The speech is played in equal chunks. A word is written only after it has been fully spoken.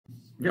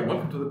Yeah,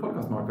 welcome to the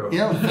podcast, Marco.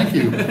 Yeah, thank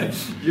you.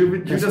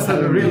 you just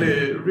had a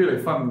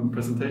really fun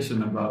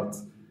presentation about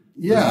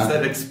the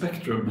ZX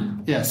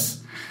Spectrum.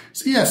 Yes.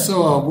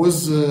 So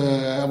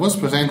I was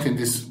presenting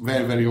this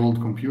very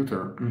old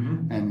computer,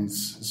 and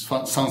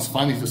sounds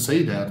funny to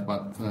say that,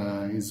 but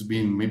it's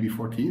been maybe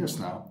 40 years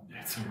now.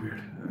 Yeah, it's so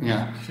weird.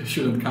 You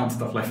shouldn't count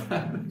stuff like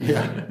that.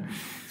 Yeah,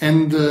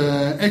 and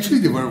actually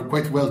they were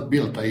quite well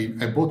built.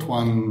 I bought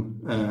one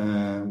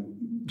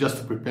just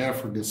to prepare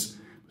for this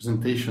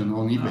presentation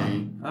on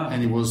eBay,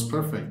 and it was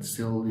perfect,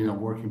 still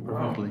working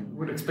perfectly. Wow. I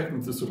would expect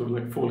them to sort of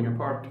like falling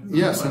apart.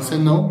 Yes, I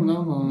said no.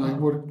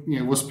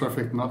 It was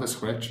perfect, not a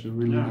scratch.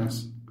 Really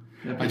nice.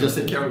 Yeah, I just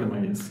take care of them, I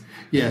guess.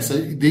 Yes,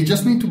 they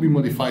just need to be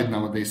modified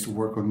nowadays to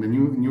work on the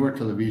newer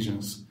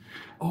televisions.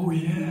 Oh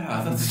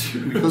yeah, that's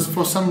true. Because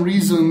for some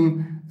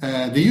reason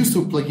they used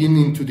to plug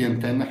into the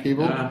antenna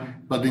cable,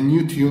 but the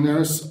new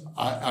tuners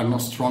are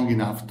not strong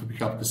enough to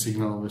pick up the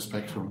signal of the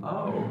spectrum.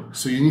 Oh.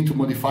 So you need to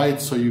modify it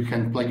so you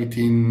can plug it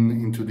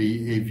into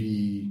the AV.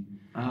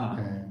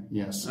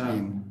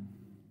 In.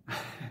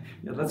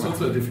 Yeah, that's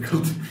also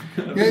difficult.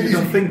 You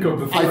don't think of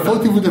before. I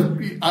thought it would have.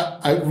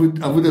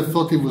 I would have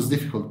thought it was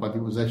difficult, but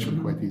it was actually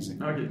quite easy.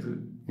 Okay, so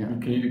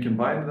you can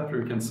buy it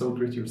or you can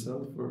solder it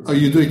yourself. Oh,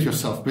 you do it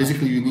yourself.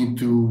 Basically, you need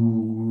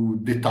to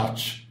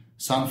detach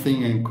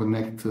something and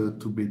connect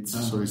two bits.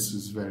 So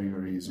it's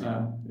very easy.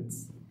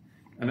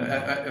 And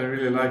I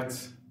really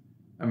liked.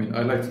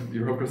 I liked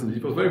your whole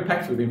presentation. It was very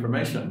packed with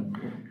information.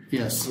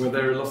 Yes. Were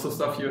there lots of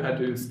stuff you had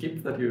to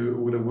skip that you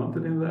would have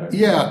wanted in there?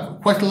 Yeah,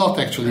 quite a lot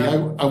actually.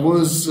 Yeah. I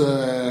was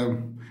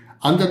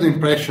under the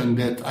impression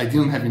that I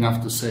didn't have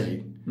enough to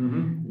say.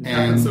 It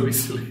happened so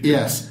easily.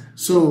 Yes.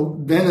 So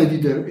then I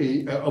did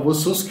I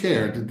was so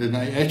scared that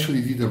I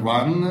actually did a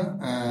run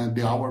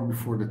the hour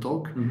before the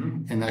talk,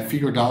 and I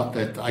figured out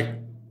that I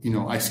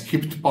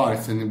skipped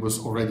parts and it was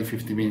already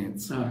 50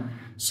 minutes.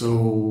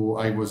 So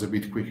I was a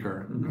bit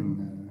quicker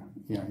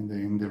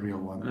in the real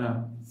one.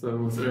 Yeah. So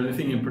was there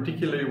anything in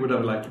particular you would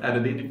have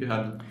added in if you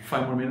had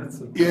 5 more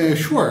minutes? Yeah,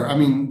 sure.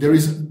 There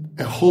is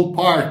a whole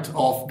part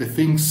of the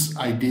things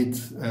I did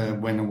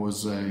when I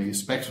was a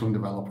Spectrum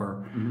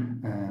developer,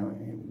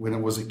 when I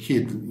was a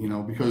kid,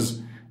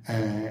 because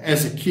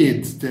as a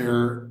kid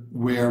there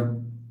were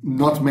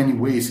not many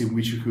ways in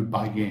which you could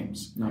buy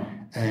games. No.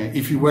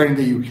 If you were in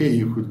the UK,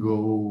 you could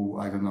go,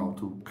 I don't know,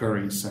 to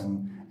Curry's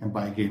and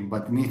buy a game.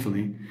 But in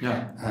Italy,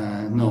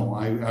 no,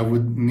 I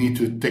would need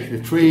to take the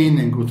train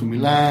and go to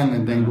Milan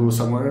and then go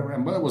somewhere.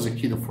 But I was a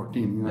kid of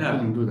 14, I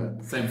couldn't do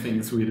that. Same thing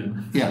in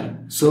Sweden. Yeah,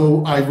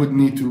 so I would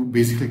need to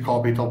basically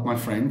copy it off my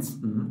friends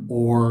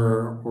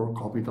or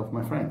copy it off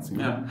my friends.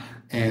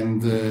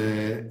 And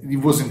it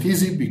wasn't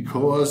easy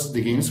because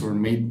the games were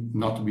made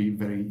not to be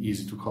very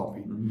easy to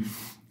copy.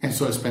 And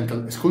so I spent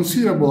a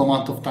considerable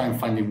amount of time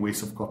finding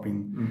ways of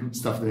copying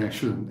stuff that I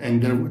shouldn't.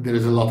 And there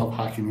is a lot of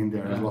hacking in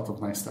there, a lot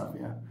of nice stuff,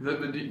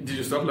 Did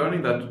you start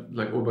learning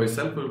that all by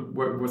yourself?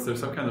 Or was there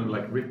some kind of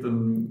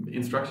written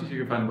instructions you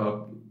could find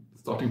about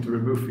starting to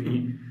remove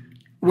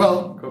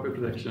copy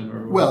protection?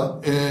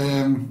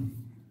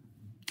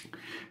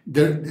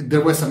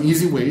 There were some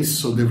easy ways.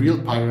 So the real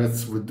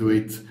pirates would do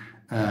it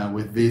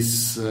with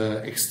this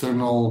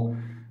external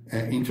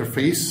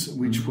interface,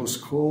 which was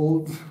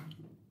called...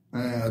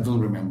 I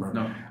don't remember.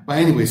 No. But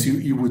anyways,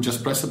 you would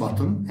just press a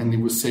button and it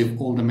would save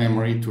all the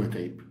memory to a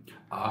tape.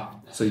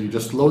 So you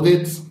just load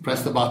it,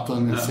 press the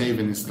button and save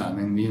and it's done.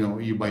 And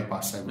you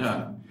bypass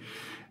everything.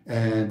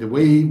 The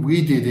way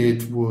we did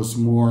it was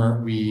more,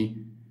 we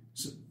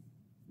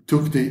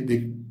took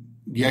the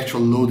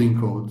actual loading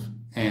code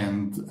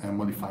and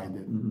modified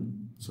it.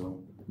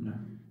 So,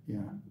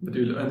 But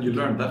you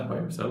learned that by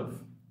yourself?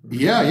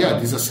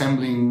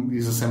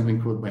 disassembling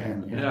code by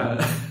hand.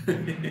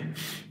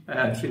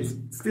 It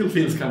still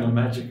feels kind of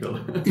magical.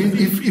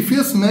 it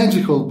feels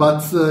magical,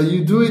 but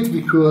you do it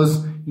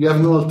because you have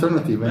no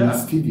alternative and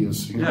it's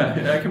tedious.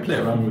 I can play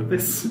around with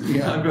this.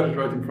 I've got it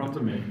right in front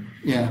of me.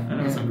 And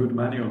I have some good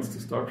manuals to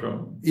start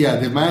from.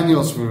 The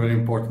manuals were very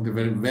important. They're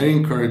very, very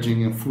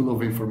encouraging and full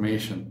of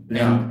information.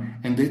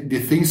 And the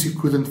things you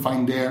couldn't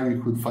find there,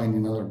 you could find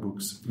in other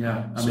books.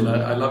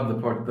 I love the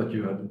part that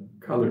you had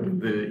colored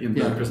in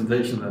the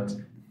presentation, that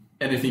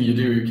anything you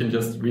do, you can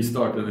just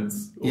restart and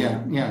it's...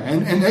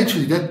 And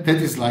actually that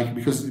is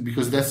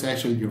because that's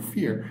actually your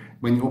fear.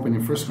 When you open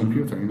your first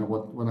computer,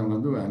 what I'm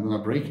going to do? I'm going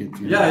to break it.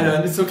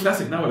 And it's so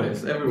classic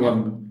nowadays.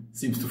 Everyone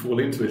seems to fall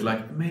into it,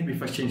 maybe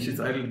if I change this,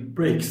 I'll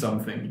break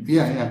something.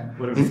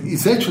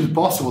 It's actually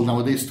possible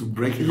nowadays to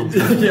break it.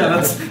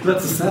 That's the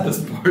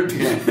saddest part.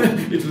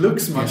 It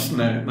looks much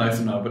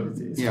nicer now, but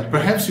it's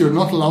perhaps you're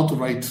not allowed to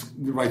write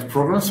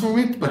programs from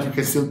it, but you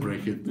can still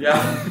break it.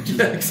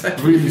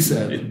 Exactly. Really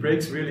sad. It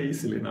breaks really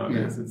easily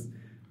nowadays. It's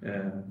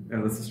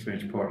that's a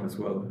strange part as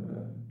well.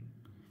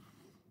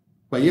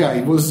 But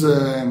it was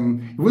a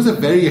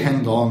very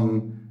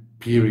hand-on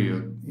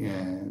period.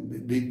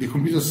 The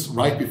computers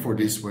right before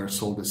this were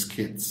sold as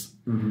kits,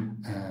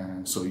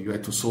 so you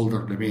had to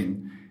solder them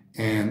in.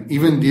 And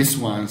even these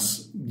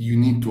ones, you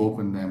need to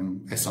open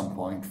them at some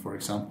point. For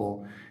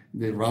example,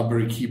 the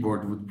rubbery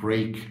keyboard would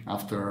break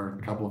after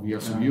a couple of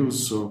years of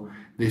use, so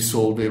they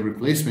sold a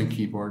replacement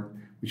keyboard,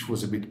 which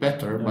was a bit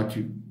better, but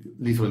you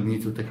literally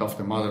need to take off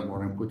the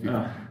motherboard and put it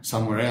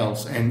somewhere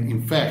else. And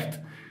in fact,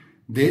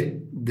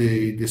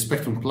 the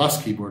Spectrum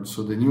Plus keyboard,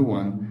 so the new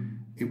one,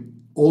 it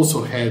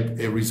also had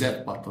a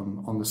reset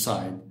button on the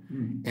side,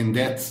 and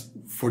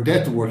for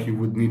that to work, you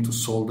would need to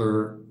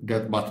solder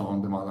that button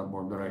on the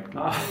motherboard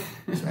directly.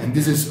 And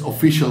this is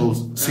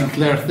official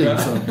Sinclair thing.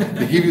 So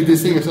they give you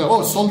this thing and say,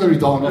 "Oh, solder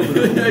it on."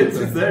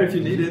 It's there if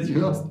you need it. You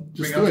just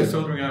bring do up it. the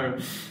soldering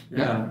iron.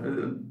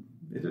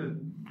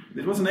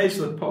 It was an age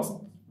that passed,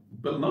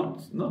 but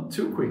not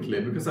too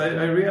quickly, because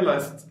I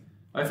realized,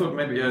 I thought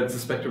maybe it's a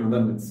Spectrum and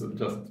then it's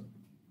just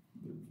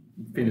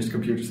finished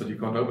computers that you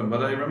can't open.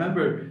 But I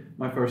remember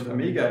my first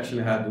Amiga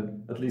actually had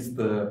at least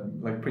the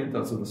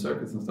printouts of the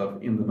circuits and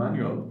stuff in the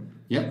manual.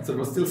 Yeah. So there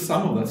was still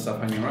some of that stuff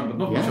hanging around, but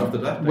not much after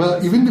that.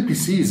 Well, even the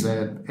PCs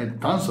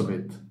had tons of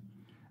it.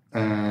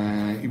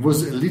 It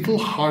was a little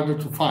harder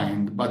to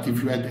find, but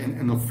if you had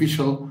an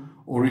official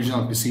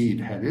original PC,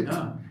 it had it.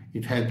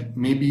 It had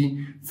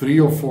maybe 3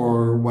 or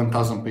 4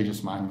 1,000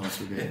 pages manuals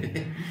with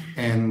it,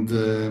 and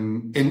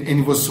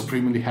it was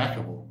supremely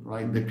hackable.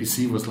 Right, the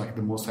PC was like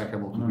the most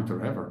hackable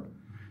computer ever.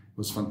 It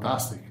was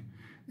fantastic.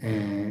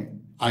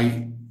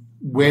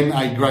 When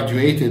I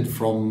graduated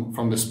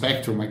from the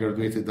Spectrum, I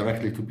graduated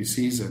directly to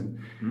PCs, and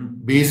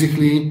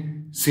basically,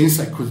 since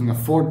I couldn't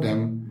afford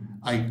them,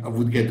 I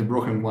would get the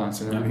broken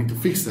ones and I would need to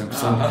fix them.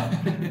 So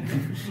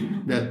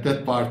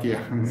that part,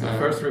 So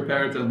first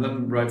repair it and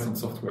then write some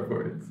software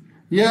for it.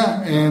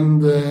 Yeah,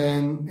 and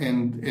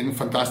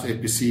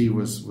fantastic. PC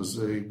was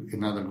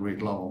another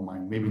great love of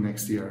mine. Maybe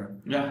next year.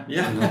 Yeah.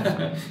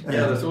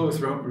 There's always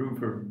room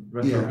for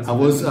retro. Yeah,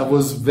 I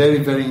was very,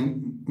 very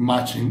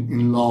much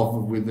in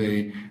love with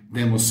the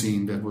demo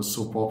scene that was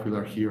so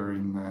popular here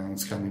in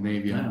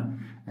Scandinavia.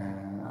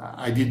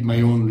 I did my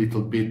own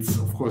little bits,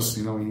 of course.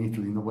 In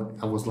Italy,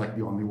 I was like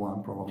the only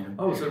one probably.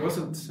 Oh, so it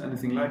wasn't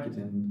anything like it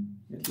in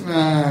Italy?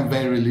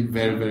 Very,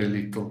 very, very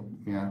little.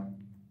 Yeah.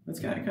 That's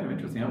kind of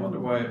interesting. I wonder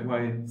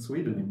why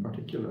Sweden in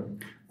particular.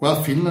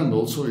 Well, Finland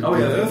also.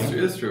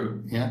 That's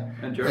true. Yeah.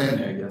 And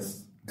Germany, I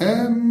guess.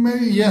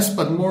 Yes,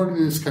 but more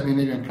the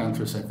Scandinavian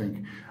countries, I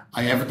think.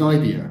 I have no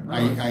idea.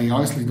 I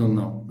honestly don't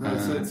know.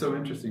 It's so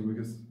interesting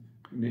because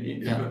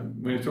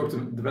when you talk to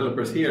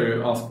developers here,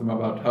 you ask them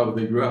about how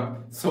they grew up.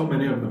 So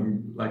many of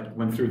them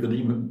went through the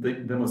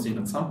demo scene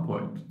at some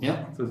point.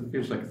 Yeah. So it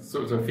feels like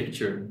sort of a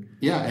picture.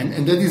 Yeah,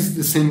 and that is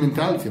the same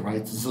mentality,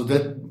 right? So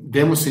that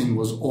demo scene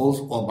was all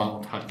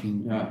about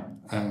hacking,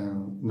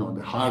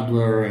 the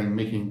hardware and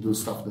making it do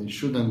stuff they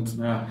shouldn't.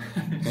 Yeah,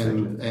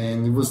 exactly.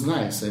 and it was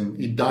nice, and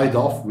it died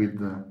off with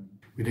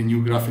the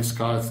new graphics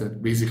cards.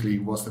 That basically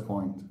was the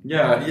point.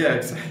 Yeah,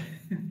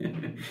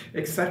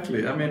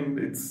 exactly. I mean,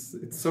 it's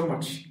so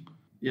much.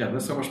 Yeah,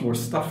 there's so much more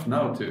stuff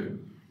now to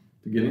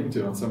get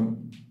into, and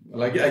some.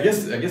 I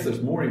guess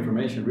there's more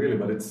information really,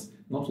 but it's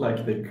not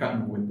like they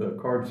come with the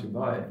cards you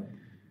buy.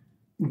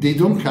 They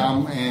don't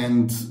come,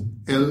 and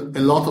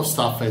a lot of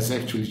stuff has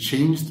actually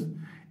changed,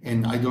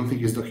 and I don't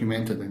think it's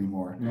documented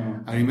anymore.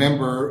 No. I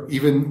remember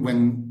even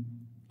when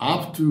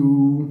up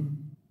to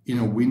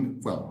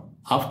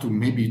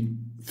maybe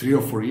 3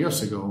 or 4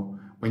 years ago,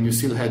 when you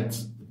still had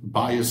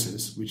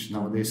BIOSes, which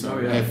nowadays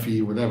are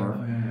FE, whatever.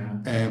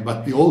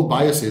 But the old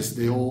BIOSes,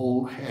 they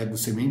all had the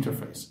same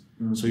interface.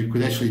 So you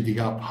could actually dig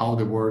up how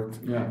they worked,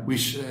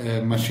 which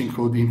machine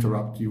code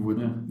interrupt you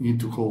would need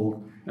to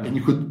call, and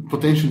you could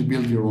potentially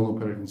build your own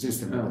operating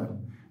system.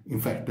 In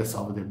fact, that's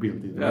how they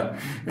built it.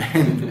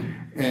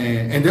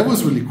 And that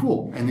was really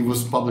cool, and it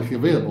was publicly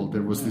available.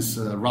 There was this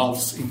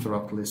Ralph's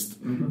interrupt list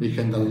you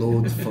can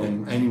download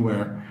from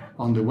anywhere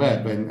on the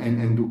web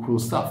and do cool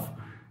stuff.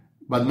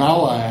 But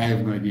now I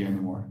have no idea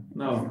anymore.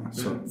 No.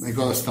 So I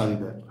gotta study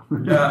that.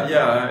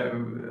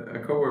 A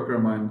coworker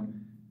of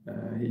mine,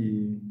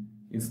 he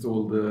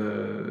installed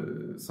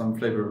some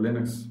flavor of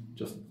Linux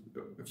just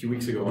a few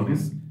weeks ago on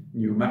his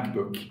new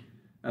MacBook,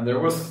 and there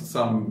was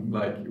some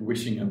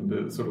wishing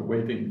and sort of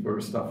waiting for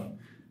stuff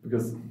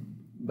because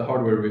the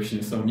hardware revision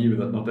is so new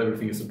that not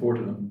everything is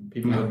supported and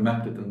people have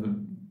mapped it,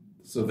 and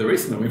so there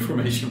is no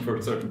information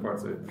for certain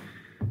parts of it,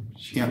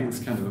 which feels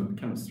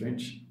kind of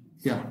strange.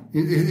 Yeah,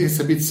 it's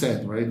a bit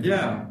sad, right?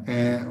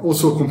 Yeah.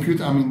 Also,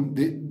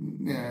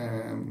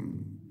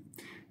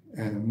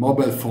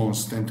 mobile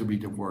phones tend to be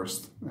the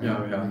worst.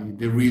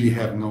 They really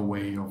have no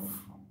way of,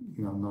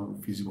 no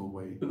feasible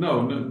way. But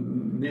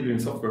neither in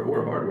software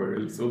or hardware.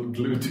 It's all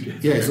glued together.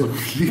 Yeah, it's all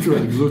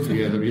literally glued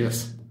together.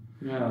 Yes.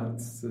 Yeah.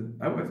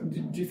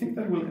 Do you think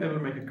that will ever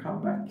make a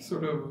comeback?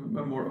 Sort of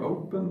a more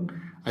open.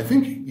 I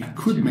think it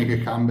could make a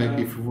comeback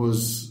if it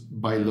was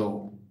by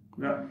law.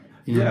 Yeah.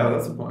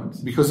 That's the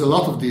point. Because a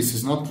lot of this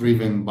is not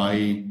driven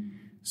by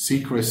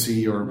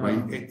secrecy or by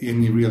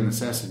any real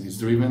necessity. It's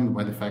driven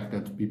by the fact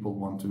that people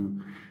want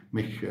to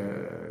make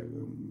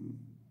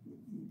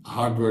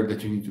hardware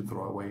that you need to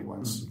throw away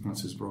once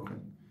it's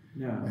broken.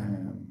 Yeah.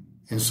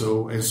 And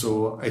so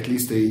at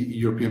least the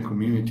European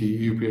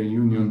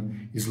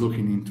Union is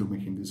looking into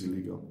making this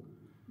illegal.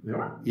 They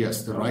are?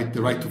 Yes, the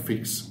right to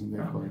fix. They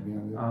call it,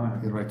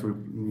 the right to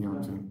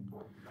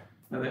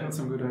they have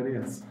some good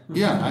ideas.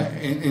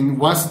 And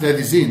once that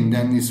is in,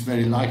 then it's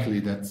very likely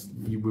that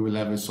we will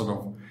have a sort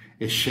of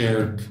a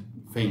shared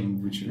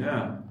thing, which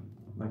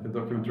like a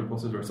document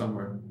repository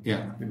somewhere.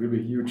 Yeah, it will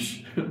be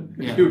huge,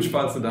 huge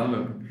files to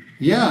download.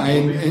 Yeah,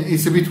 and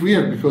it's a bit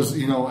weird because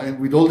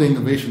with all the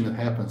innovation that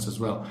happens as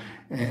well,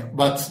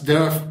 but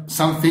there are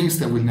some things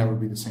that will never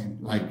be the same.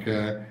 Like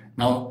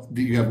now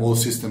you have all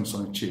systems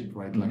on a chip,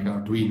 right? Like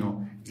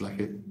Arduino, it's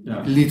like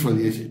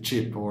literally a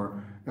chip,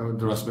 or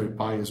the Raspberry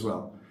Pi as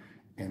well.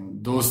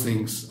 And those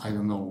things, I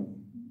don't know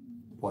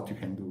what you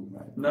can do.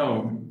 Right?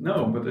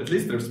 No, but at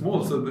least they're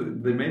small, so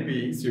they may be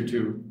easier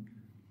to.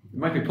 It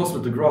might be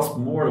possible to grasp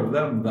more of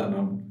them than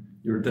on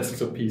your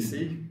desktop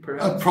PC,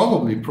 perhaps.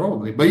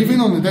 Probably. But even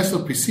on the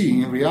desktop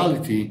PC, in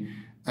reality,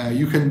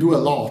 you can do a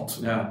lot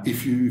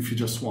if you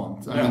just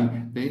want. I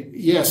mean,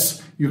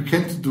 yes, you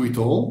can't do it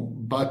all,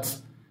 but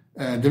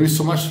there is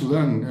so much to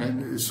learn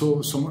and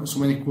so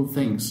many cool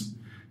things.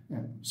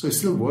 So it's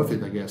still worth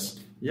it, I guess.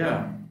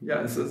 Yeah.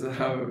 So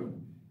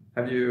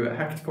have you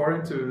hacked far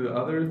into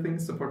other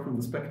things apart from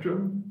the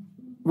Spectrum?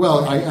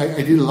 Well,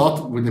 I did a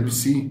lot with the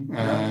PC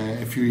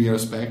a few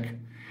years back,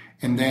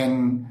 and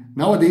then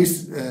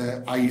nowadays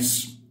I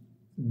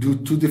do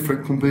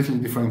completely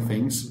different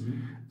things.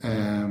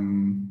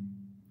 Mm-hmm.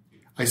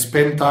 I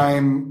spend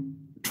time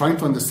trying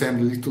to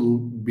understand a little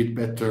bit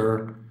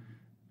better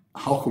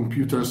how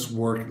computers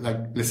work, like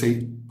let's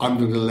say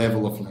under the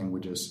level of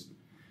languages.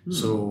 Mm.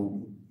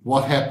 So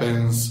what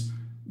happens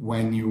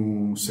when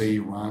you say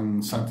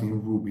run something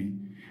in Ruby?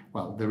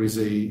 Well, there is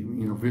a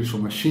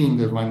virtual machine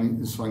that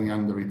is running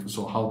under it.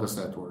 So how does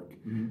that work?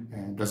 Mm-hmm.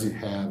 And does it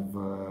have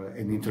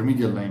an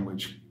intermediate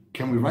language?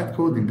 Can we write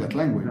code in that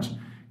language?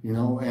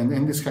 Yeah.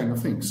 And this kind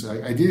of things.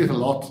 I did it a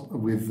lot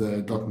with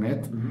 .NET,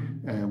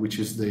 mm-hmm. Which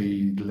is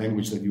the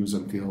language that I used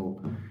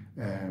until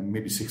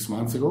maybe 6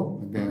 months ago.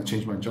 And then I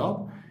changed my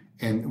job.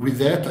 And with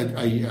that,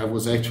 I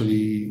was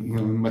actually,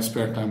 in my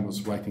spare time,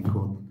 was writing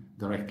code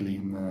directly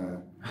in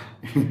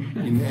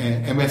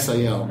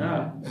MSIL,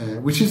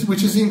 which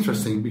is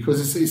interesting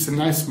because it's a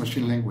nice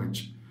machine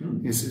language.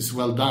 Mm. It's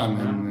well done,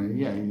 and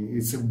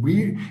it's a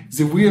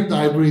weird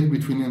hybrid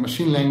between a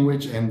machine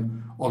language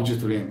and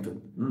object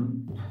oriented.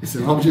 Mm. It's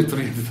an object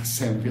oriented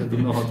assembly. I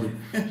don't know how to.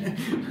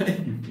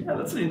 Yeah,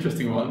 that's an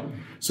interesting one.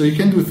 So you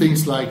can do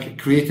things like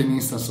create an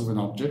instance of an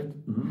object,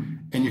 mm-hmm.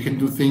 and you can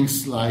do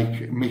things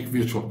like make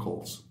virtual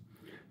calls,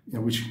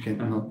 which you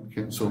cannot.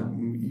 So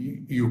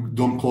you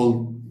don't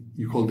call.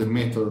 You call the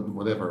method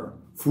whatever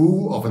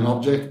foo of an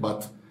object,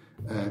 but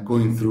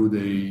going through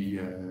the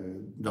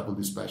double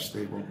dispatch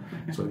table.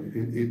 So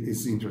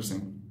it's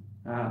interesting.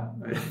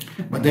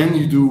 But then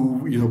you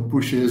do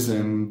pushes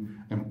and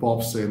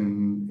pops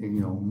and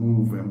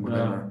move and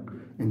whatever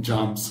and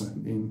jumps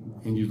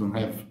and you don't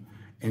have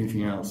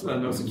anything else.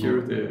 No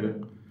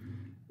security.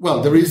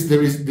 Well, there is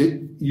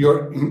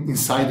you're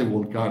inside the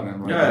walled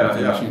garden, right?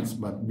 Machines,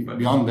 but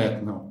beyond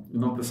that, no.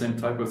 Not the same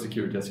type of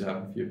security as you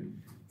have if you.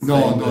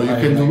 No, you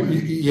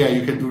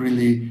can do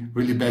really,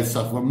 really bad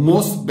stuff. But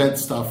most bad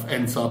stuff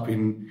ends up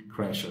in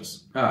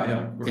crashes.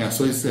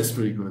 So that's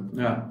pretty good.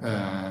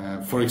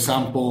 Yeah. For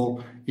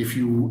example, if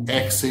you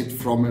exit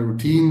from a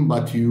routine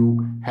but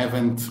you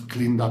haven't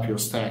cleaned up your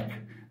stack,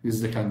 this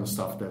is the kind of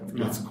stuff that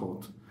gets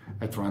caught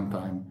at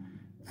runtime.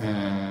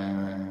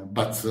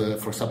 But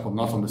for example,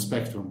 not on the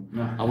Spectrum.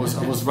 No. I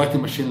was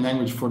writing machine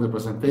language for the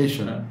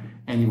presentation,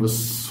 and it was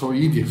so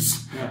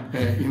hideous.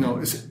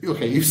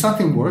 Okay, if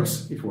something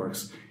works, it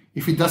works.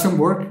 If it doesn't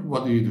work,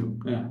 what do you do?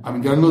 Yeah. I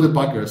mean, there are no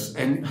debuggers,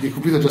 and the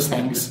computer just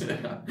hangs.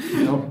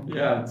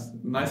 Yeah, it's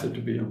nicer to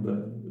be on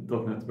the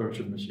 .NET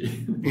virtual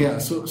machine. Yeah,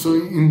 so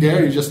in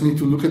there you just need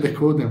to look at the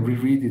code and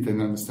reread it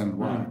and understand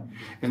why. Yeah.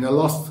 And I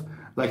lost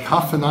like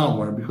half an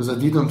hour because I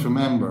didn't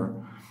remember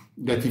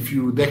that if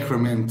you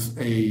decrement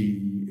a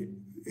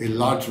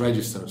large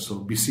register,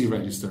 so BC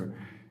register,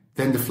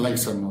 then the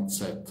flags are not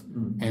set.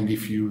 Mm. And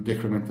if you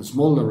decrement a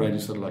smaller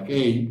register like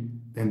A,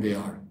 then they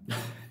are.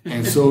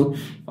 And so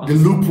the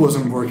loop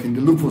wasn't working.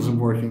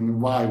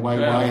 Why?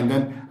 And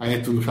then I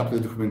had to look up the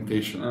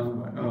documentation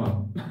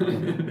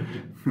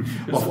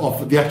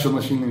of the actual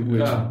machine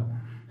language. Yeah.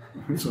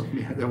 So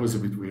that was a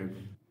bit weird.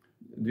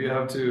 Do you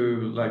have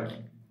to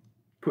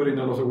put in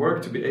a lot of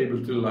work to be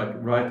able to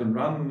write and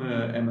run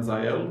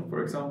MSIL,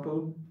 for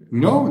example?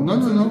 No.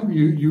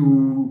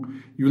 You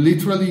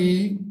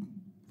literally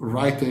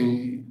write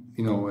a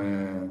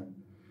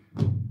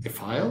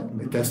file,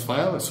 a test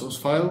file, a source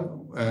file.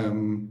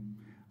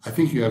 I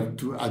think you have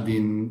to add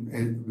in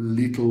a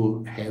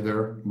little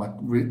header, but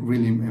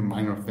really a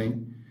minor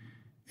thing,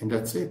 and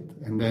that's it.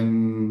 And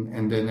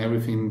then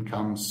everything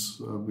comes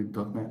with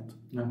 .NET.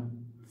 Yeah.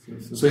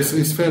 So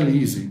it's fairly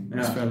easy. Yeah.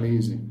 It's fairly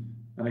easy.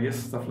 And I guess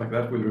stuff like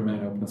that will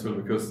remain open as well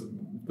because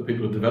the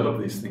people who develop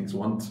these things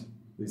want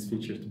these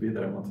features to be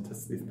there, want to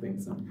test these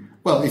things.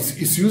 Well,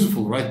 it's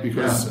useful, right?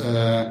 Because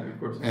of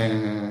course.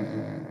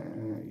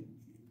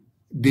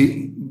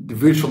 The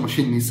virtual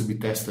machine needs to be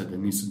tested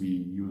and needs to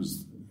be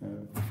used.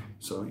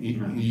 So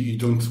you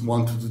don't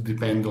want to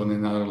depend on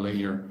another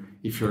layer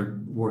if you're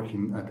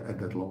working at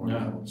that lower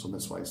level. So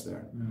that's why it's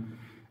there.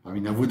 I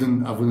mean, I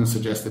wouldn't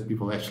suggest that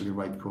people actually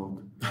write code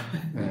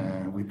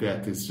with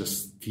that. It's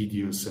just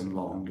tedious and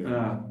long.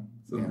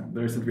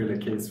 There isn't really a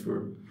case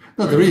for.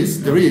 No, there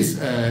is.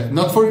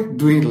 Not for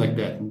doing it like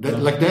that.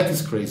 Like that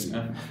is crazy.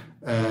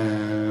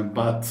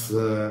 But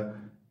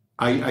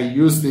I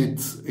used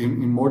it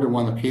in more than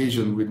one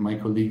occasion with my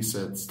colleagues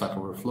at Stack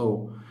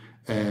Overflow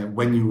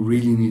when you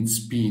really need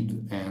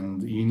speed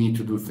and you need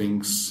to do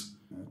things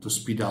to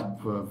speed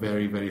up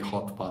very, very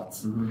hot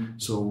paths.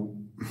 So,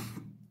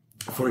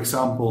 for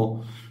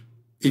example,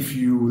 if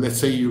let's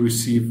say you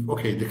receive,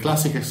 the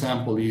classic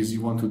example is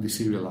you want to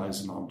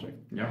deserialize an object.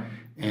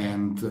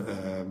 And,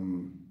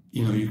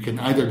 you can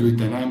either do it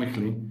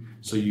dynamically,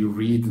 so you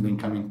read the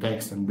incoming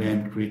text and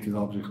then create an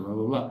object, blah,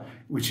 blah, blah,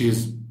 which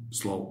is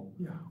slow.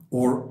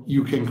 Or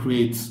you can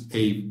create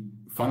a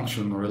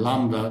function or a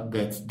lambda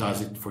that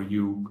does it for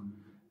you.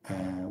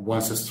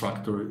 Once the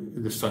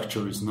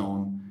structure is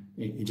known,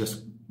 it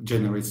just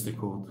generates the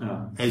code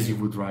as you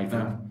would write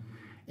it.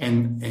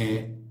 And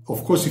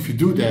of course, if you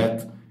do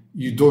that,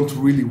 you don't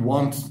really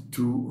want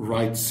to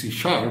write C#,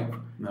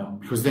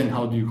 because then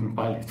how do you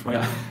compile it,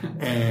 right?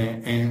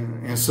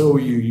 And so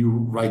you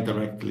write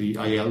directly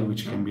IL,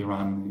 which can be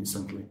run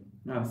instantly.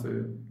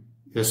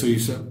 So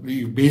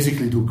you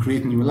basically do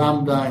create new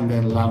lambda, and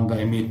then lambda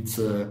emits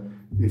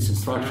these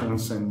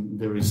instructions, and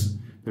there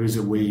is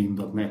a way in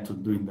 .NET to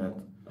doing that.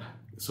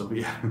 So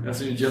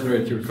so you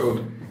generate your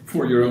code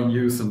for your own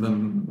use and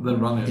then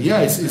run it.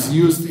 It's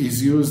used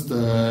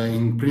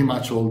in pretty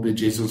much all the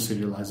JSON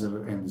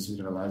serializer and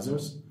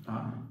deserializers,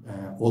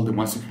 all the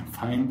ones you can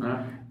find.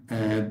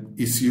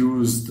 It's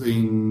used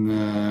in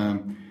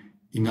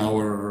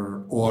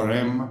our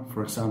ORM,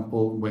 for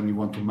example, when you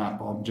want to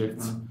map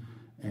objects.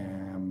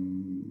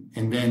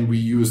 And then we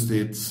used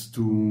it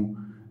to,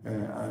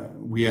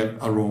 we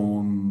have our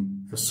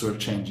own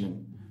search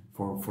engine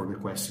for the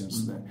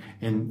questions.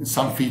 And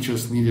some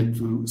features needed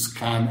to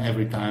scan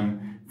every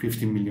time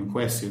 15 million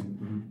questions,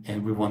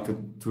 and we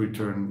wanted to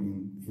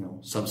return in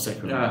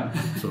sub-second.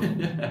 So,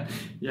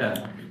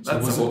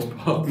 that's a hot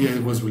pot.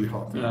 It was really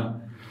hot.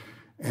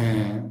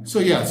 So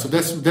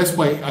that's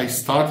why I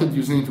started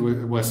using it,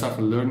 where I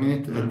started learning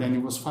it, and then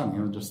it was fun,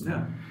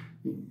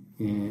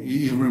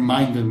 it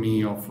reminded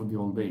me of the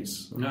old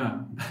days. So.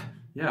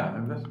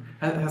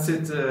 Has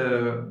it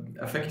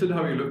affected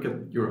how you look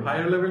at your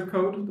higher level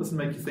code? Does it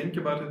make you think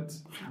about it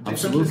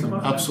differently?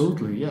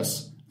 Absolutely,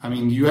 yes. I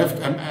mean, you have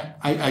to,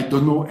 I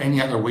don't know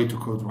any other way to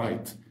code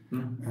right.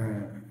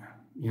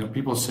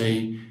 People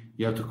say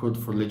you have to code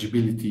for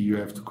legibility, you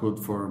have to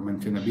code for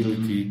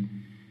maintainability,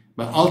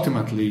 but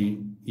ultimately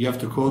you have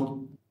to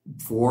code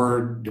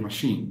for the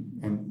machine,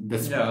 and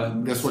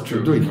that's what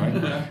you're doing,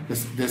 right?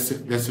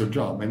 that's your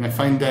job. And I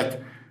find that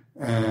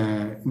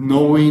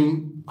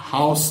knowing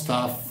how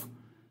stuff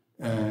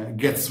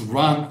gets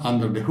run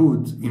under the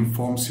hood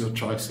informs your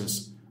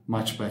choices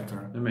much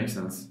better. That makes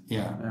sense.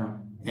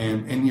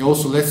 And it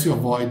also lets you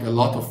avoid a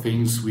lot of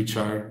things which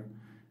are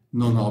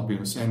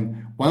non-obvious.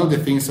 And one of the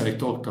things that I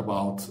talked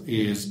about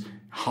is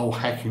how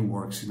hacking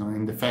works,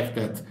 and the fact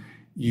that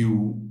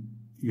you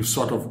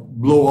sort of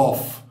blow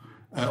off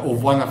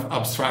of one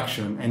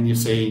abstraction and you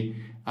say,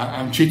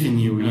 I'm cheating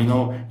you,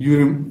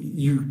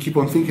 you keep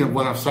on thinking of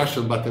one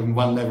abstraction, but in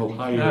one level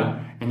higher,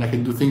 and I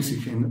can do things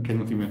you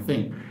cannot even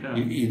think.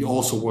 It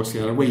also works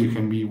the other way. You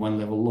can be one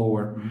level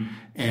lower.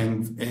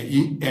 And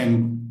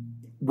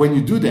when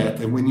you do that,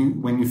 and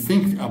when you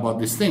think about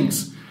these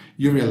things,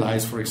 you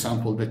realize, for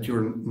example, that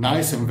your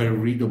nice and very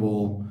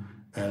readable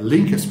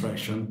link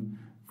expression,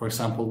 for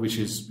example, which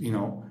is,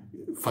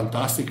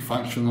 fantastic,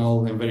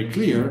 functional, and very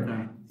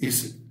clear,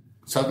 is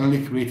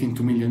suddenly creating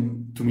 2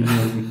 million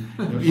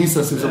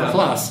instances of a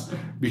class,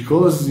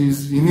 because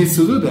he needs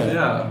to do that.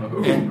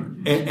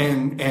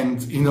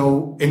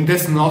 And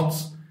that's not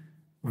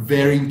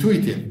very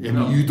intuitive.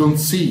 You don't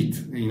see it.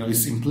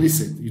 It's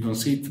implicit. You don't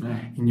see it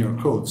in your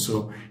code.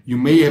 So you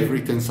may have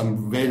written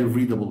some very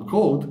readable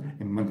code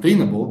and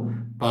maintainable,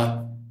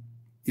 but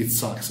it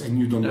sucks, and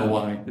you don't know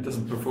why. It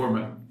doesn't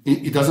perform.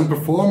 It doesn't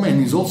perform,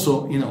 and it's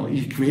also,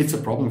 it creates a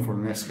problem for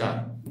the next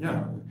guy.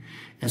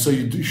 And so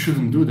you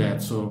shouldn't do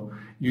that. So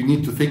you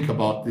need to think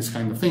about these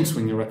kind of things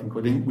when you're writing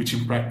code, which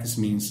in practice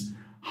means,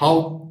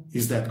 how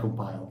is that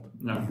compiled?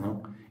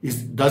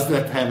 Does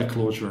that have a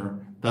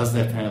closure? Does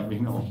that have,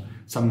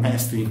 some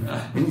nasty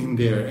in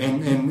there?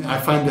 And I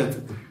find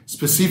that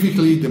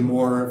specifically the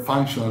more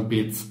functional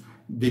bits,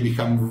 they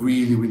become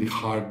really, really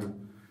hard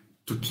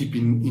to keep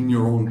in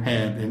your own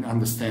head and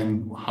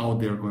understand how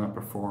they're going to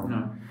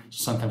perform.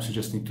 So sometimes you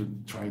just need to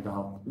try it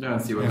out.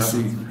 See what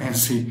happens. And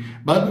see.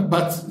 But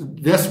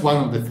that's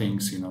one of the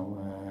things,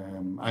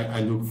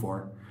 I look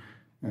for.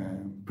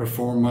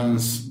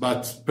 Performance.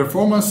 But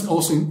performance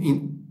also,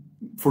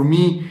 for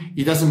me,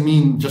 it doesn't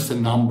mean just a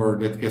number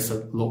that gets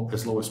as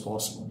low as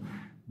possible,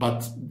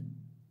 but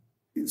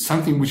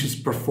something which is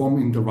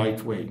performed in the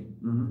right way.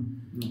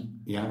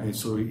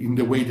 So in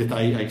the way that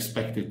I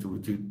expect it to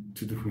do,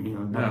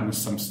 not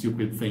some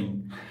stupid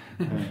thing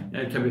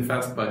Yeah, it can be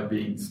fast by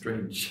being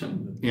strange.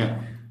 And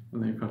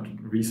then you can't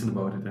reason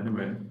about it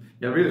anyway.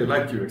 Yeah, I really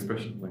liked your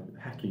expression, like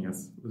hacking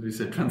as you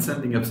say,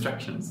 transcending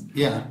abstractions.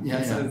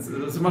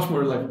 It's a much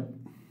more like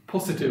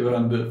positive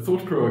and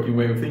thought-provoking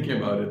way of thinking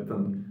about it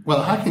than.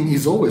 Well, hacking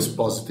is always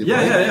positive.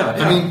 Right?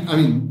 I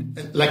mean,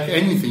 like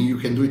anything, you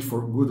can do it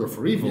for good or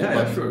for evil.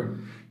 Yeah, sure.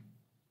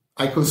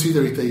 I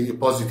consider it a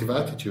positive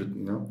attitude.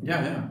 You know.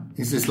 Yeah.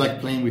 It's just like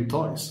playing with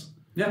toys.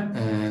 Yeah.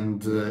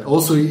 And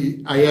also,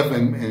 I have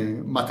a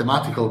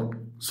mathematical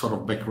sort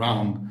of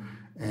background,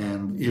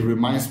 and it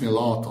reminds me a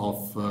lot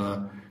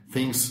of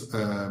things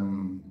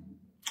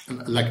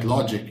like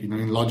logic. You know,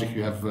 in logic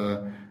you have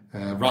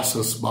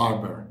Russell's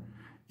barber.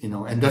 You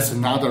know, and that's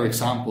another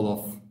example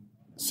of,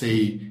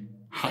 say,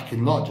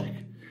 hacking logic,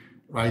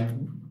 right?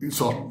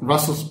 So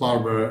Russell's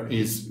barber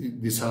is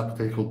this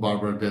hypothetical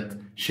barber that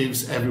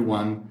shaves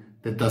everyone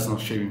that does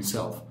not shave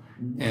himself.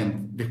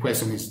 And the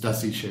question is,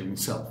 does he shave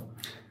himself?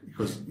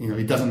 Because, you know,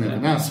 he doesn't have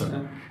an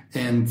answer.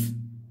 And,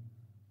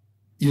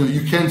 you know,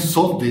 you can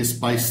solve this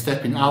by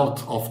stepping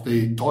out of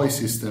the toy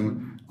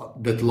system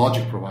that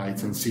logic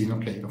provides and seeing,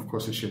 okay, of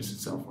course he shaves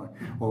himself, right?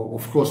 Or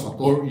of course not,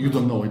 or you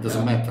don't know, it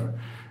doesn't matter.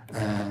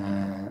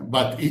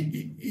 But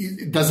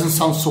it doesn't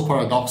sound so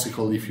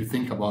paradoxical if you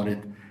think about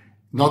it,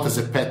 not as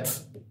a pet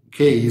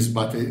case,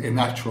 but an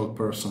actual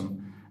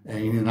person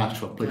in an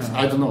actual place.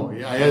 I don't know.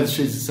 I had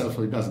shaves itself,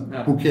 so it doesn't.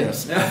 Who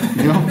cares?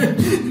 You know.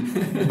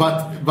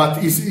 But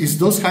it's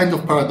those kind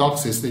of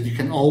paradoxes that you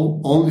can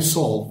only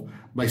solve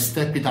by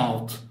stepping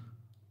out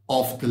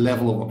of the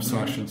level of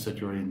abstractions that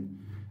you're in.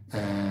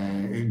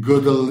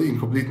 Gödel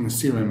incompleteness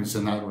theorem is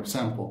another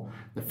example.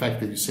 The fact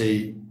that you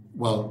say,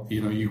 well,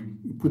 you know, you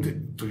put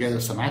together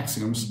some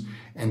axioms,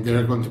 and there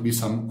are going to be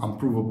some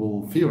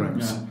unprovable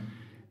theorems.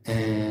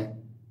 And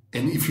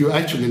if you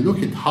actually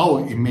look at how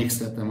it makes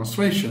that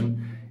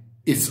demonstration,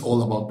 it's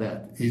all about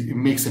that. It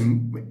makes a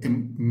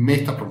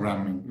meta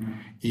programming.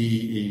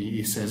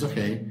 He says,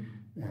 okay,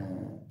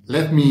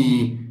 let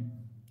me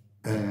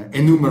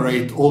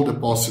enumerate all the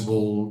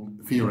possible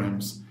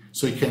theorems,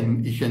 so he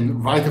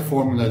can write a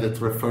formula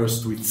that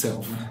refers to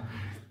itself.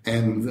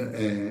 And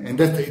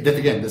that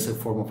again, that's a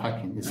form of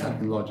hacking. It's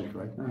hacking logic,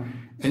 right?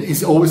 And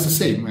it's always the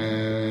same.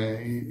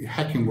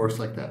 Hacking works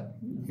like that,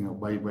 you know,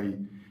 by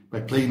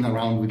playing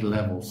around with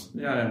levels.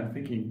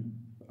 Thinking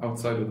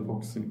outside of the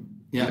box,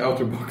 the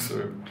outer box,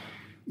 or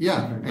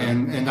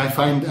and I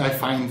find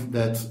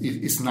that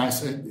it's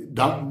nice.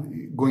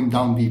 Going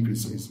down deep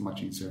is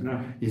much easier.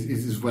 It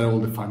is where all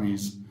the fun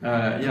is.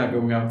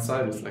 Going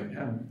outside is like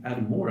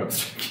add more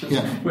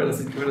abstraction. Where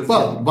does it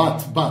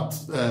but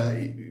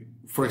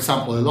for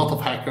example, a lot of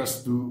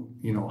hackers do,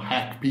 you know,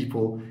 hack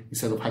people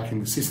instead of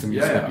hacking the system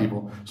using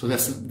people. So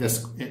that's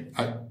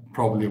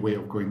probably a way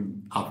of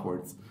going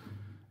upwards.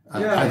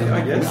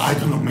 I guess. I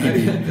don't know,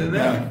 maybe.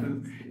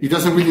 It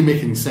doesn't really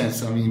make any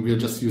sense. I mean, we're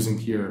just using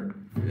here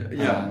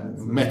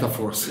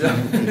metaphors.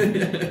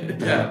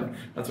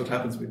 That's what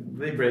happens.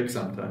 They break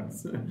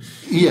sometimes.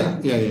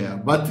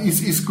 But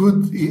it's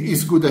good.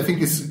 It's good. I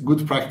think it's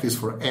good practice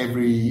for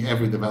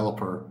every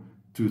developer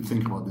to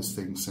think about these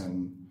things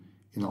and,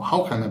 you know,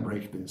 how can I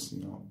break this?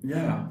 You know.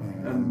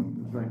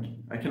 And like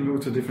I can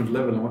move to a different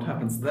level, and what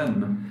happens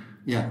then?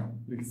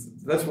 Because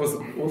that was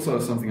also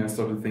something I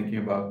started thinking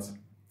about.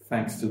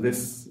 Thanks to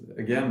this,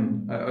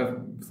 again,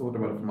 I've thought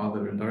about it from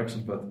other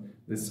directions, but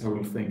this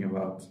whole thing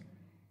about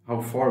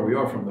how far we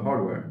are from the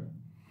hardware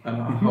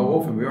and how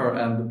often we are,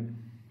 and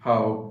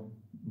how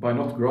by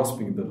not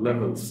grasping the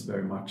levels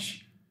very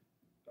much,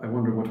 I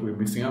wonder what we're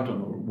missing out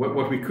on, or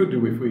what we could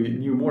do if we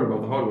knew more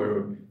about the hardware,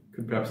 or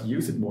could perhaps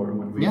use it more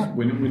when we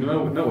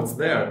know it's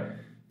there.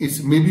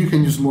 It's maybe you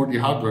can use more the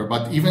hardware,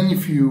 but even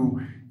if you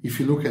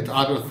look at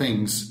other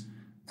things,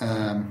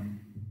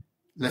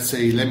 let's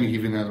say, let me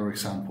give you another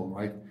example,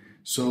 right?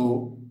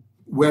 So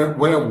where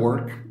I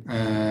work,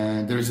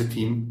 there is a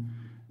team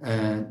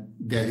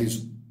that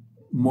is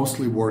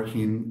mostly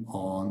working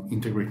on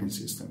integrating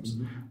systems,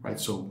 right?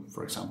 So,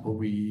 for example,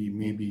 we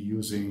may be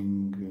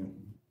using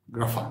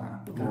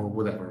Grafana or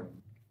whatever,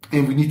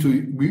 and we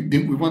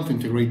want to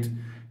integrate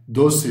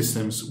those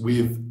systems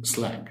with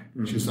Slack,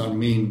 which is our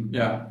main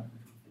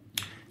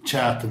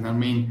chat and our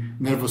main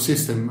nervous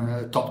system.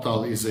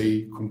 Toptal is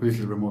a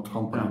completely remote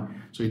company,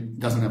 so it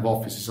doesn't have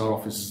offices. Our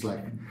office is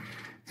Slack.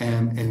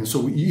 And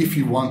so if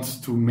you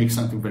want to make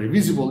something very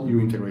visible, you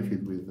integrate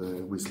it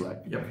with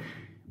Slack.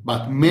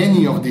 But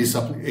many of these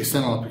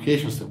external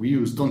applications that we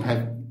use don't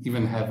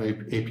even have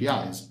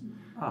APIs.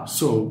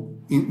 So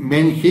in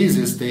many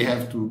cases, they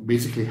have to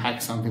basically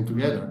hack something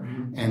together,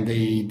 and they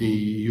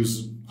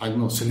use, I don't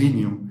know,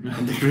 Selenium,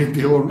 and they create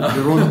their own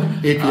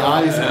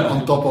APIs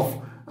on top of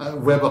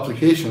web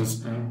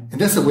applications. And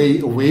that's a way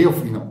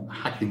of, you know,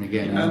 hacking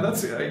again. And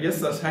I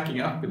guess that's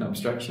hacking up in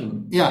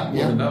abstraction. Yeah,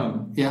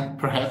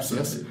 perhaps,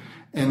 yes.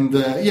 And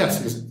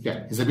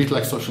it's a bit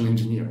like social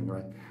engineering,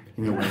 right?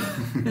 In a way.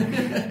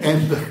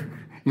 And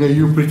you know,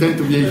 you pretend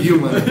to be a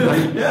human,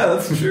 right?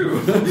 That's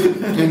true.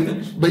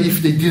 But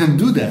if they didn't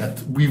do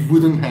that, we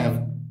wouldn't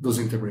have those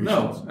integrations.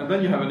 No, and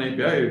then you have an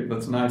API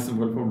that's nice and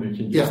well-formed. You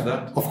can use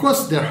that. Of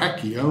course, they're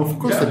hacky. Of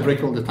course, they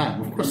break all the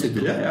time. Of course, they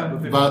do.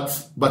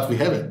 But we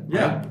have it.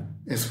 Yeah, right?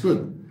 It's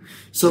good.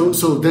 So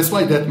that's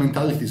why that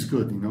mentality is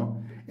good,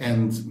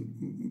 and.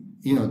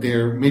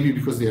 They're maybe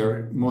because they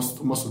are most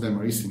of them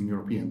are Eastern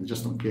European. They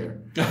just don't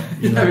care.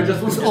 I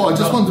just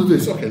want to do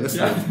this. Okay, let's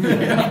do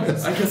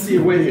it. I can see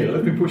a way here.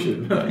 Let me push it.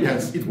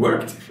 Yes, it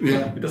worked.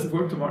 Yeah, it doesn't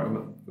work tomorrow,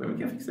 but we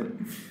can fix it.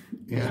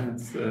 Yeah,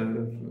 it's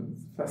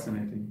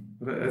fascinating.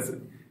 But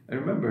I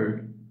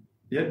remember,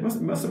 it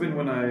must have been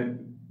when I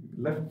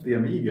left the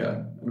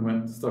Amiga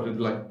and started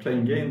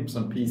playing games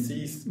on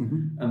PCs,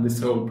 and this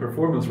whole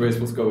performance race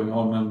was going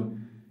on, and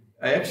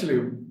I actually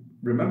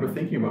remember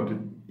thinking about it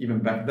even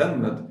back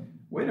then that.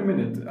 Wait a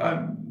minute,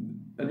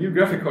 a new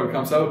graphic card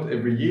comes out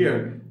every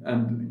year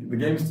and the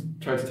games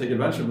try to take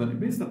advantage of that.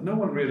 It means that no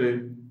one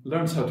really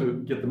learns how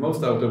to get the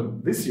most out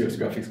of this year's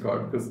graphics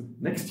card because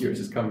next year's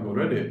is coming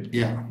already.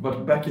 Yeah.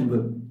 But back in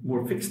the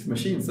more fixed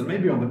machines and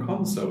maybe on the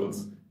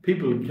consoles,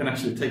 people can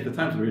actually take the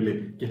time to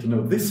really get to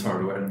know this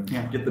hardware and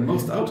get the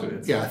most out of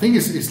it. Yeah, I think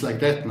it's like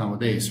that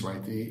nowadays,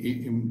 right?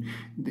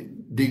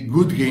 The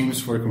good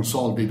games for a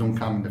console, they don't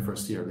come in the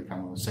first year, they come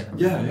in the second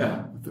year.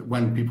 Yeah.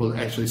 When people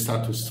actually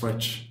start to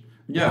stretch.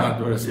 Yeah,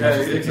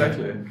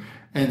 exactly.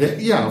 And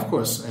of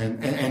course,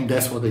 and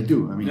that's what they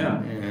do. I mean,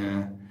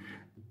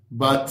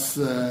 but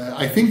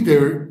I think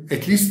they're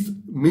at least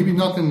maybe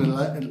not in the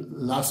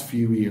last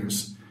few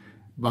years,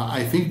 but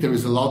I think there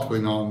is a lot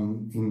going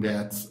on in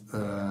that.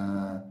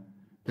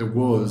 There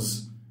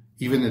was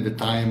even at the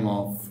time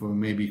of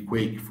maybe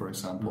Quake, for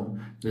example.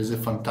 There's a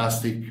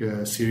fantastic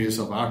series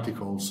of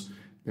articles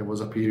that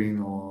was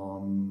appearing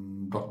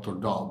on Dr.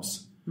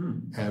 Dobb's.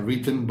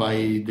 Written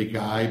by the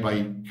guy,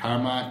 by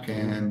Carmack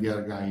and the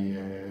other guy,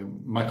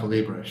 Michael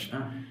Labresh,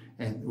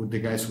 and with the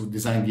guys who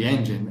designed the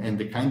engine, and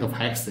the kind of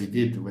hacks they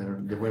did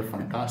were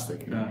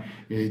fantastic.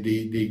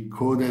 They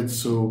coded,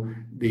 so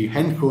they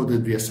hand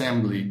coded the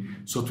assembly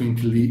so to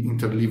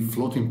interleave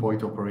floating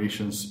point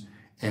operations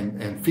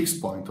and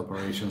fixed point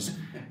operations,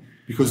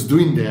 because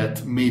doing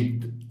that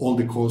made all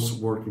the codes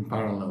work in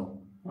parallel.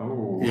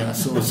 Oh, yeah.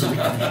 So they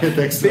could get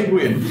extra. Big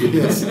win.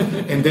 Yes,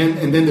 and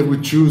then they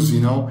would choose.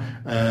 We're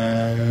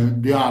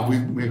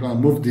going to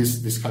move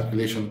this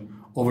calculation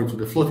over to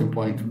the floating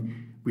point,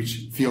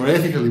 which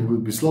theoretically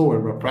would be slower,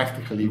 but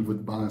practically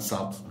would balance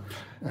out.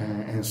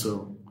 And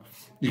so,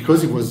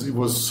 because it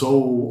was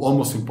so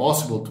almost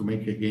impossible to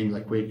make a game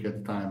like Quake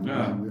at the time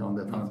on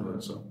that hardware,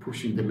 so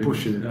pushing they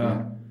pushed it.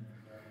 Yeah.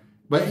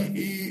 But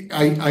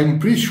I'm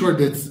pretty sure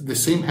that the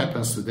same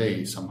happens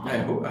today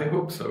somehow. I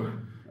hope so.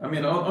 I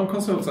mean, on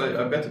consoles,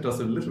 I bet it does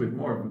a little bit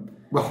more.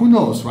 But who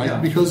knows, right? Yeah.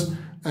 Because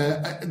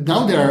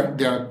now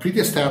there are pretty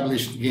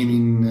established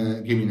gaming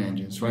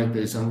engines, right?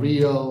 There's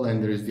Unreal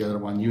and there is the other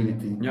one,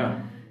 Unity.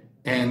 Yeah.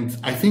 And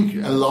I think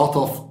a lot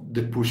of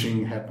the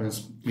pushing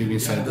happens maybe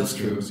inside those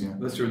games. Yeah,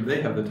 that's true.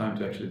 They have the time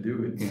to actually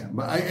do it. Yeah,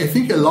 but I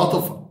think a lot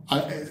of,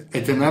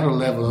 at another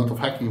level, a lot of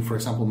hacking, for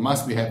example,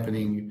 must be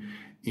happening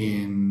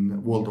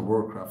in World of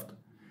Warcraft.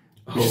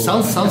 Which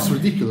sounds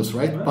ridiculous,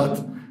 right?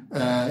 But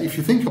if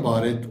you think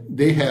about it,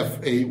 they have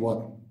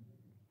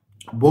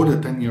about a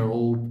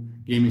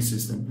 10-year-old gaming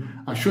system.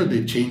 Mm-hmm. I'm sure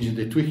they change it,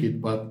 they tweak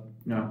it, but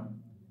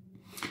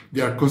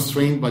they are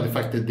constrained by the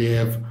fact that they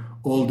have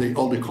all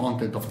the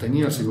content of 10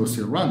 years ago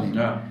still running.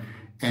 Yeah.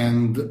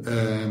 And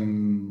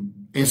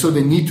so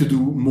they need to do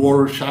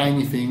more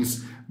shiny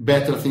things,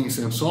 better things,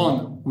 and so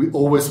on. We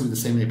always with the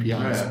same APIs.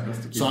 Yeah,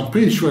 so I'm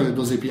pretty sure that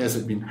those APIs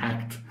have been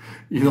hacked,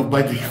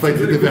 by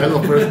the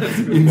developer.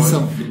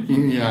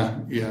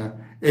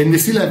 And they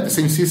still have the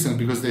same system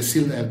because they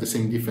still have the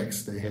same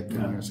defects they had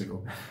 10 years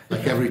ago.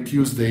 Like every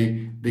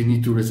Tuesday, they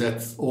need to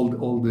reset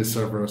all the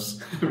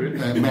servers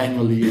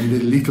manually, and they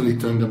literally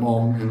turn them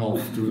on and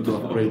off to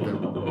upgrade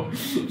them.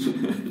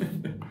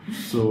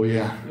 So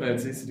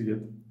it's easy to get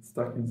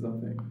stuck in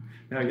something.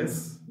 Yeah, I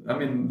guess. I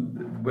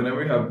mean,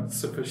 whenever you have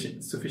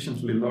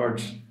sufficiently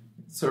large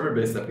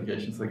server-based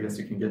applications, I guess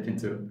you can get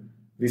into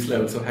these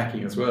levels of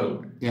hacking as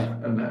well. Yeah,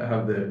 and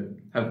have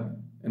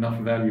enough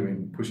value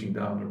in pushing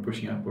down or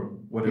pushing up or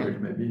whatever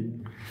it may be.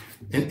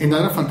 And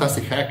another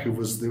fantastic hack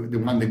was the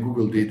one that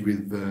Google did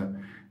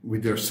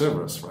with their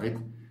servers, right?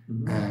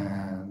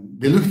 Mm-hmm.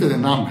 They looked at the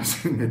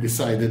numbers and they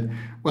decided,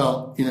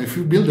 well, if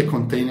you build a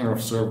container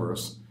of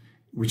servers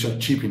which are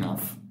cheap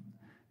enough,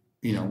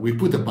 we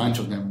put a bunch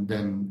of them,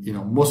 then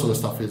most of the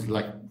stuff is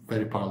like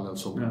very parallel,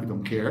 so we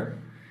don't care.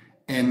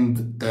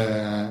 And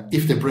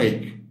if they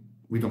break,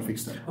 we don't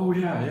fix them. Oh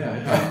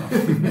yeah.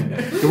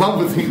 The one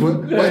would think, well,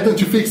 why don't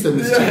you fix them?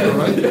 It's cheaper,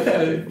 right?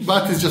 Yeah.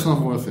 But it's just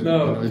not worth it.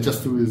 No, it's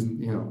just too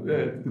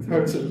it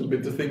hurts a little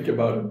bit to think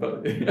about it,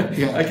 but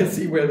I can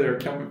see where they're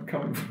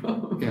coming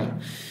from. Yeah,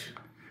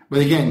 but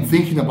again,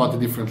 thinking about the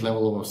different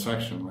level of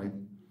abstraction, right?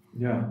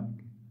 Yeah.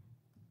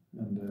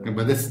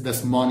 But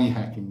that's money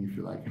hacking, if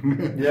you like.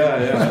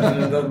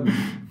 And then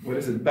what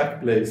is it?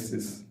 Backblaze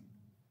is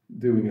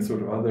doing a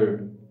sort of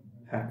other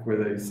hack where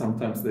they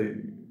sometimes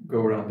go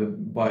around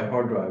and buy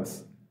hard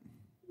drives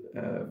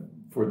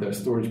for their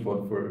storage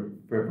pod for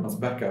everyone's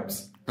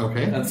backups.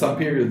 Okay. And some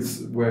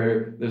periods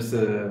where there's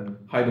a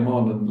high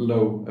demand and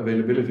low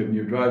availability of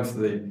new drives,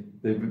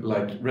 they've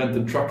like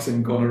rented trucks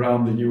and gone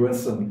around the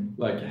US and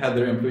like had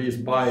their employees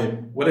buy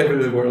whatever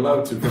they were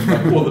allowed to from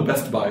like all the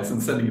Best Buys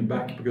and sending it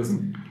back because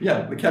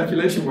the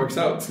calculation works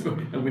out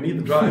and we need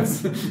the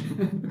drives.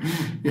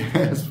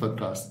 Yes,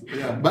 fantastic.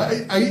 Yeah.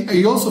 But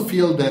I also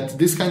feel that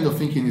this kind of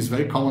thinking is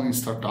very common in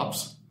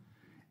startups,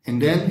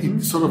 and then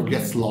it sort of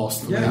gets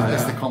lost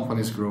as the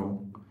companies grow.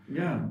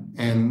 Yeah.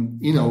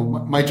 And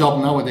my job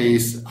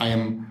nowadays, I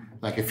am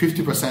like a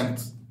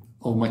 50%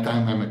 of my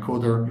time I'm a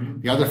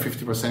coder. The other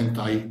 50%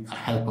 I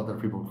help other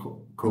people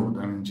code.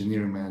 I'm an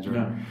engineering manager.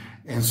 Yeah.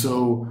 And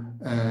so,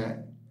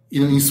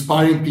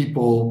 inspiring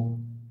people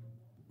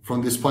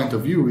from this point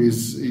of view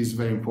is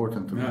very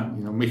important to me.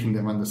 Making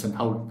them understand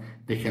how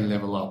they can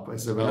level up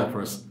as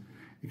developers.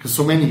 Because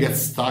so many get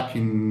stuck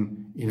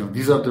in,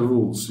 these are the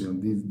rules,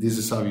 this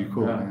is how you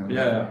code.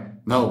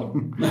 No,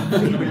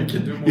 you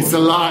can do more. It's a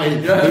lie.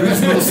 There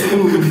is no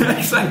smooth.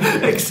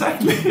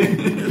 Exactly.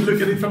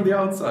 Look at it from the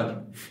outside.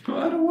 Oh,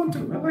 I don't want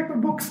to. I like my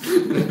box.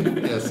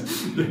 Yes.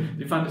 Do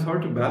you find it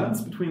hard to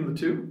balance between the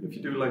two? If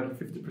you do like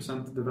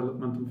 50%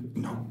 development and 50%?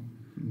 No,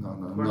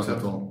 not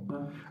at all.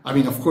 I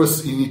mean, of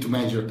course, you need to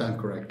manage your time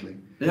correctly.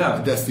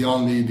 Yeah, that's the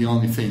only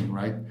thing,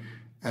 right?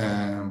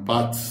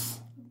 But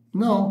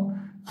no,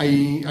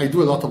 I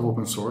do a lot of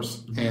open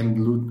source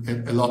and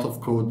a lot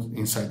of code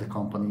inside the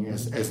company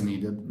as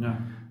needed. Yeah.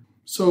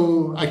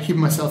 So I keep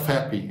myself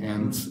happy,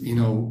 and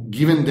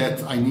given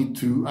that I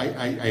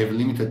have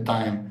limited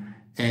time,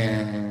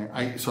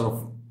 I sort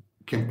of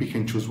can pick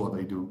and choose what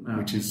I do,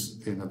 which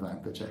is an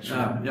advantage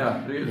actually.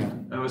 Yeah.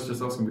 I was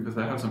just asking because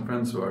I have some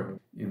friends who are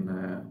in.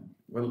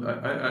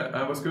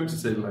 I was going to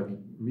say like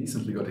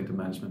recently got into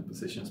management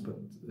positions, but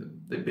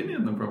they've been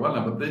in them for a while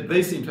now. But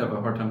they seem to have a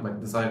hard time like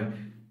deciding.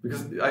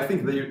 Because I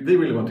think they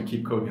really want to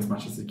keep coding as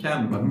much as they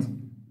can, but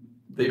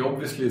they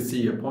obviously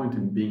see a point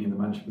in being in the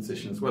management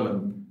position as well,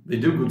 and they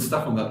do good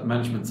stuff on that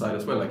management side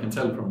as well. I can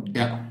tell from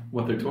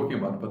what they're talking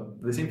about,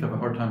 but they seem to have a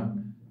hard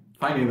time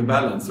finding the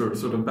balance or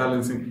sort of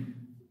balancing.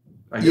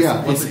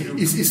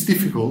 It's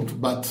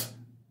difficult, but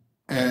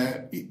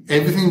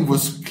everything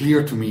was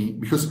clear to me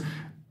because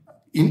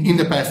in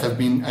the past I've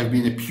been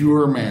a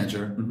pure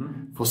manager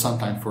for some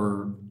time,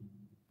 for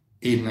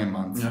 8-9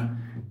 months. Yeah.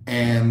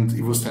 And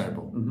it was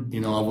terrible.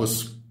 I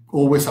was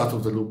always out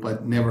of the loop. I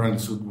never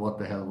understood what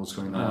the hell was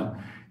going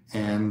on.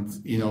 And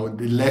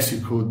the less you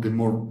code,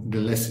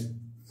 the less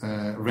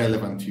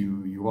relevant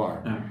you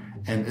are. Yeah.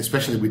 And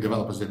especially with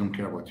developers, they don't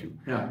care about you.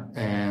 Yeah.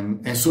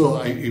 And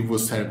so it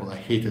was terrible. I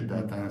hated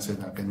that, and I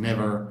said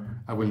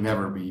I will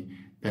never be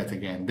that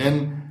again.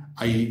 Then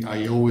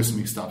I always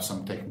mixed up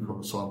some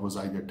technical. So I was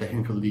either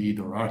technical lead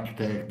or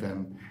architect,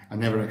 and I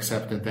never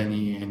accepted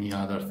any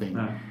other thing.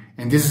 Yeah.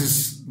 And this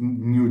is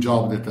new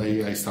job that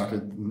I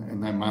started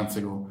 9 months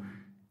ago.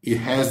 It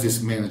has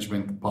this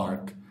management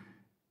part,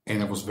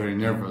 and I was very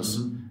nervous.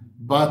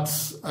 But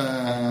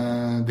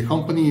the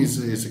company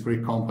is a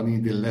great company.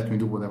 They let me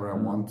do whatever I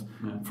want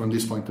from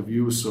this point of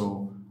view.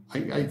 So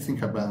I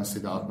think I balanced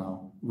it out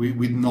now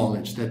with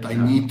knowledge that I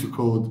need to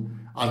code.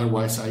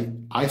 Otherwise,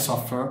 I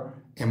suffer,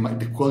 and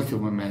the quality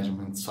of my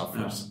management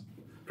suffers.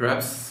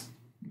 Perhaps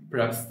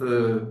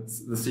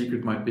the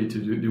secret might be to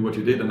do what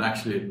you did and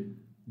actually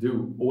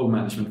do all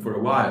management for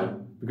a while,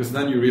 because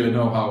then you really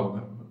know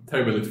how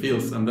terrible it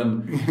feels, and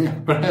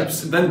then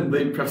perhaps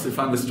they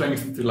find the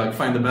strength to like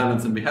find the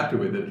balance and be happy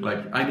with it. Like,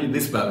 I need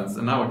this balance,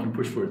 and now I can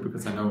push for it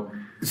because I know.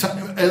 So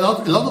a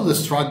lot of the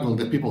struggle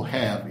that people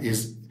have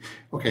is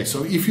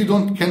so if you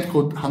can't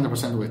code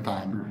 100% of the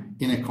time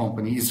in a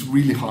company, it's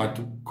really hard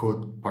to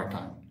code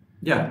part-time.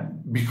 Yeah,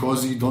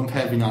 because you don't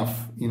have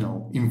enough,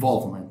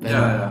 involvement,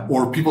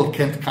 or people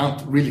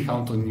can't really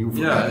count on you. For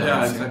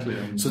that exactly.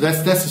 So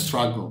that's a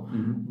struggle.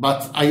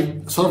 But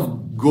I sort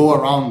of go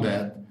around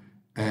that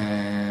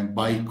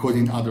by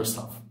coding other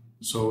stuff.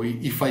 So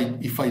if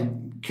I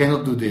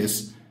cannot do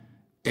this,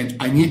 and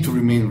I need to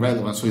remain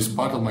relevant, so it's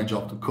part of my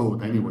job to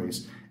code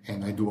anyways,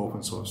 and I do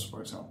open source,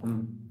 for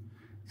example,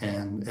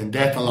 and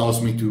that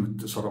allows me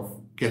to sort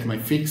of get my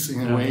fix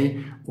in a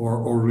way,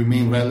 or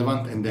remain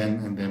relevant, and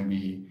then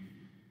be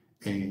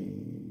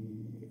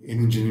an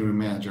engineering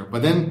manager.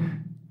 But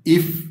then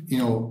if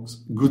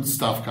good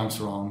stuff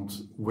comes around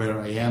where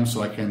I am,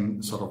 so I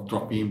can sort of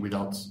drop in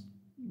without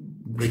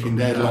breaking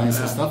deadlines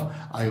and stuff,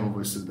 I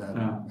always do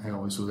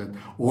that.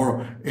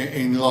 Or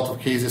in a lot of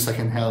cases I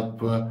can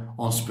help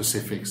on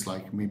specifics,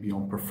 like maybe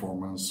on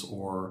performance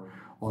or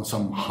on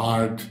some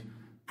hard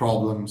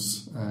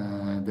problems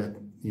that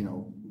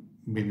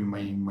maybe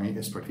my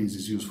expertise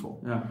is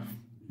useful.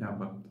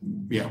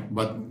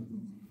 But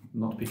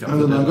not pick up.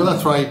 I'm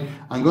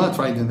gonna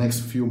try the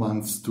next few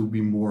months to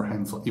be more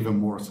hands-on, even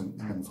more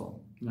hands-on.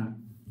 Yeah.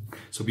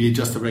 So be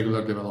just a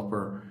regular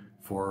developer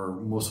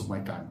for most of my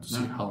time to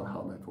see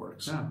how that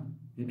works. Yeah,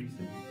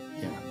 interesting.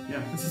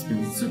 Yeah, this has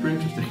been super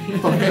interesting.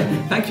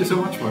 Okay. Thank you so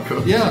much,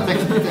 Marco. Yeah,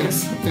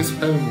 thanks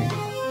for having me.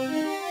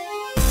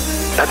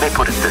 Let me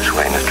put it this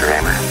way, Mr.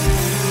 Raymer.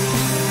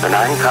 The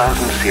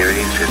 9000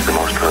 series is the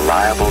most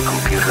reliable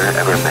computer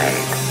ever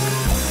made.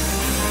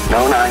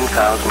 No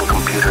 9000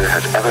 computer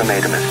has ever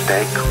made a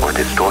mistake or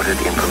distorted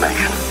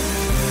information.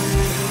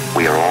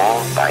 We are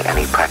all, by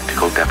any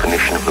practical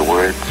definition of the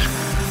words,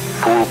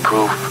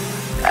 foolproof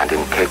and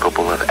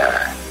incapable of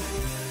error.